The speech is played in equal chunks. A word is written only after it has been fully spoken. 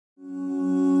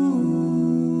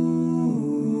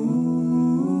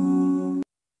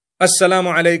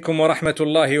Assalamu alaikum wa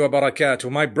rahmatullahi wa barakatuh.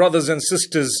 My brothers and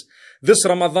sisters, this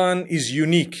Ramadan is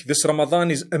unique. This Ramadan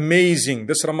is amazing.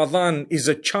 This Ramadan is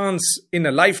a chance in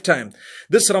a lifetime.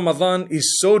 This Ramadan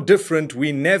is so different.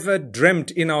 We never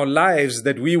dreamt in our lives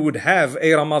that we would have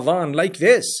a Ramadan like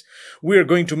this. We are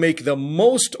going to make the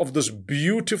most of this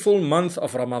beautiful month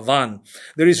of Ramadan.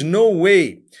 There is no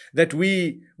way that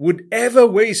we would ever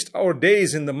waste our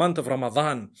days in the month of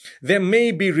Ramadan. There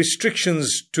may be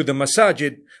restrictions to the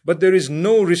masajid, but there is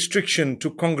no restriction to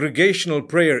congregational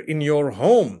prayer in your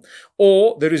home.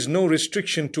 Or there is no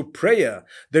restriction to prayer.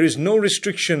 There is no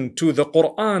restriction to the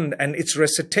Quran and its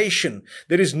recitation.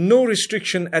 There is no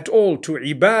restriction at all to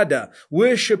ibadah,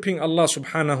 worshipping Allah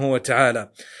subhanahu wa ta'ala.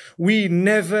 We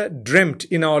never dreamt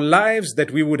in our lives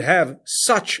that we would have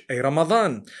such a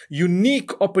Ramadan.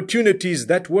 Unique opportunities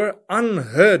that were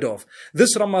unheard of.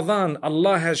 This Ramadan,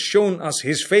 Allah has shown us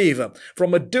His favor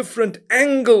from a different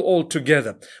angle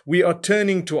altogether. We are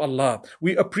turning to Allah.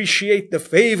 We appreciate the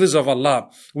favors of Allah.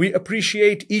 We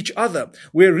appreciate each other.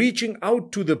 We're reaching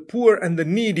out to the poor and the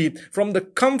needy from the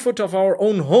comfort of our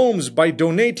own homes by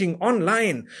donating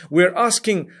online. We're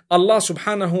asking Allah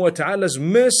subhanahu wa ta'ala's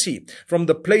mercy from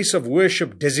the place of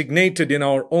worship designated in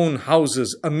our own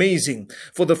houses. Amazing.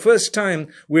 For the first time,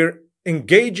 we're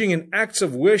engaging in acts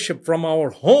of worship from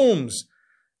our homes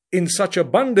in such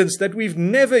abundance that we've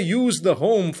never used the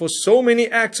home for so many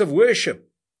acts of worship.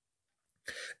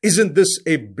 Isn't this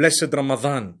a blessed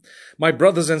Ramadan? My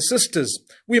brothers and sisters,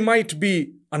 we might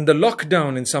be under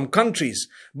lockdown in some countries,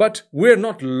 but we're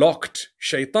not locked.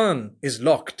 Shaitan is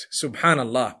locked.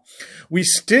 Subhanallah. We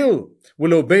still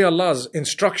will obey Allah's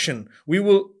instruction. We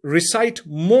will recite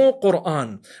more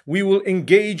Quran. We will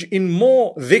engage in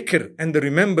more dhikr and the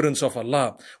remembrance of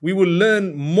Allah. We will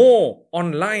learn more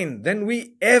online than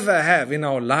we ever have in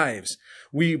our lives.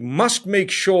 We must make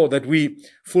sure that we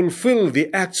fulfill the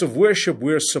acts of worship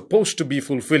we're supposed to be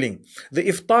fulfilling. The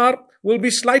iftar will be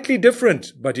slightly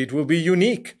different, but it will be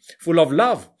unique, full of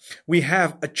love. We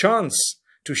have a chance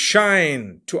to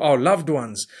shine to our loved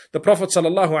ones. The Prophet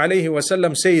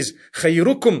ﷺ says,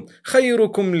 خَيْرُكُمْ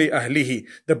خَيْرُكُمْ لِأَهْلِهِ.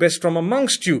 The best from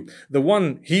amongst you, the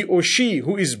one, he or she,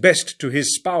 who is best to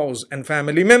his spouse and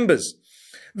family members.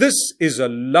 This is a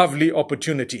lovely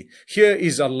opportunity. Here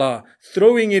is Allah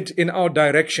throwing it in our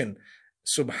direction.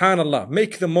 Subhanallah,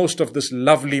 make the most of this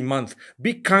lovely month.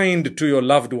 Be kind to your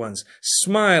loved ones.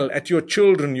 Smile at your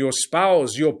children, your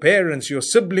spouse, your parents, your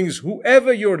siblings,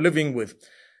 whoever you're living with.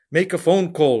 Make a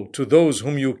phone call to those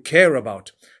whom you care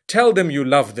about. Tell them you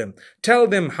love them. Tell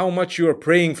them how much you are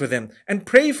praying for them, and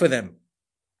pray for them.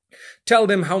 Tell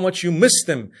them how much you miss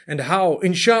them and how,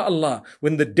 inshallah,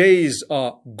 when the days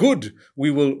are good, we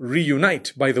will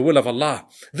reunite by the will of Allah.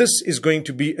 This is going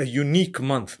to be a unique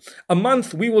month. A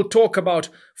month we will talk about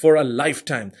for a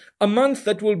lifetime. A month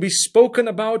that will be spoken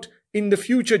about in the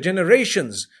future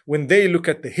generations. When they look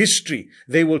at the history,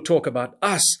 they will talk about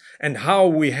us and how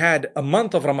we had a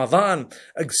month of Ramadan,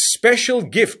 a special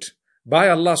gift by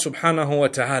Allah subhanahu wa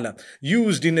ta'ala,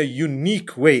 used in a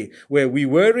unique way, where we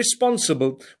were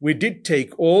responsible, we did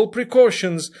take all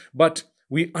precautions, but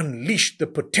we unleashed the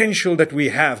potential that we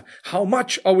have. How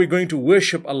much are we going to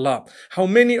worship Allah? How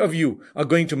many of you are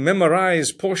going to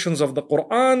memorize portions of the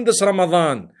Quran this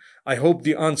Ramadan? I hope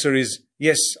the answer is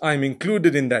yes, I'm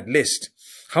included in that list.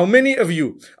 How many of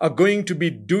you are going to be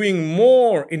doing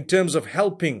more in terms of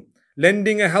helping,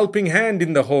 lending a helping hand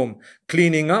in the home,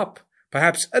 cleaning up,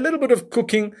 perhaps a little bit of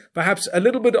cooking, perhaps a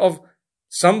little bit of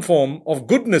some form of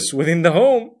goodness within the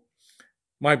home?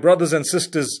 My brothers and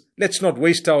sisters, let's not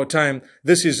waste our time.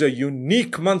 This is a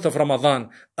unique month of Ramadan,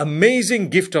 amazing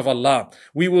gift of Allah.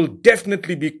 We will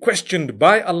definitely be questioned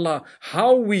by Allah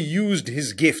how we used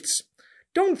His gifts.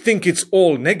 Don't think it's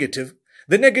all negative.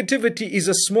 The negativity is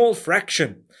a small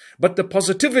fraction, but the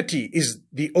positivity is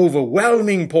the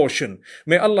overwhelming portion.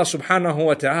 May Allah subhanahu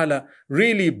wa ta'ala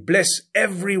really bless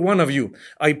every one of you.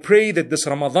 I pray that this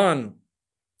Ramadan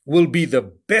will be the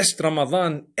best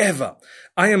Ramadan ever.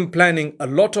 I am planning a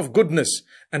lot of goodness,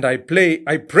 and I pray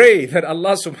that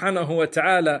Allah subhanahu wa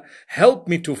ta'ala help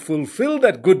me to fulfill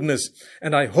that goodness,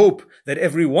 and I hope that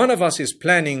every one of us is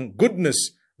planning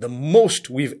goodness the most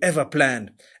we've ever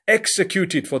planned.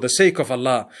 Execute it for the sake of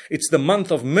Allah. It's the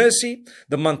month of mercy,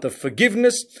 the month of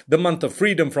forgiveness, the month of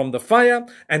freedom from the fire,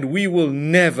 and we will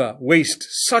never waste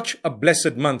such a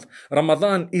blessed month.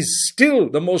 Ramadan is still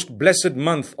the most blessed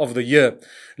month of the year.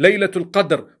 Laylatul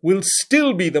Qadr will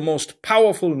still be the most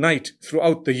powerful night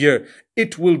throughout the year.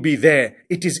 it will be there.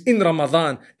 It is in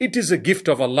Ramadan. It is a gift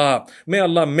of Allah. May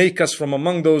Allah make us from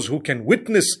among those who can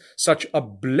witness such a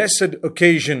blessed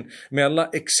occasion. May Allah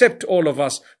accept all of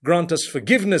us, grant us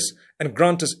forgiveness, and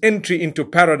grant us entry into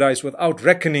paradise without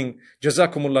reckoning.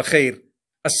 Jazakumullah khair.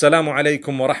 Assalamu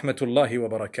alaikum wa rahmatullahi wa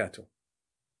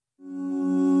barakatuh.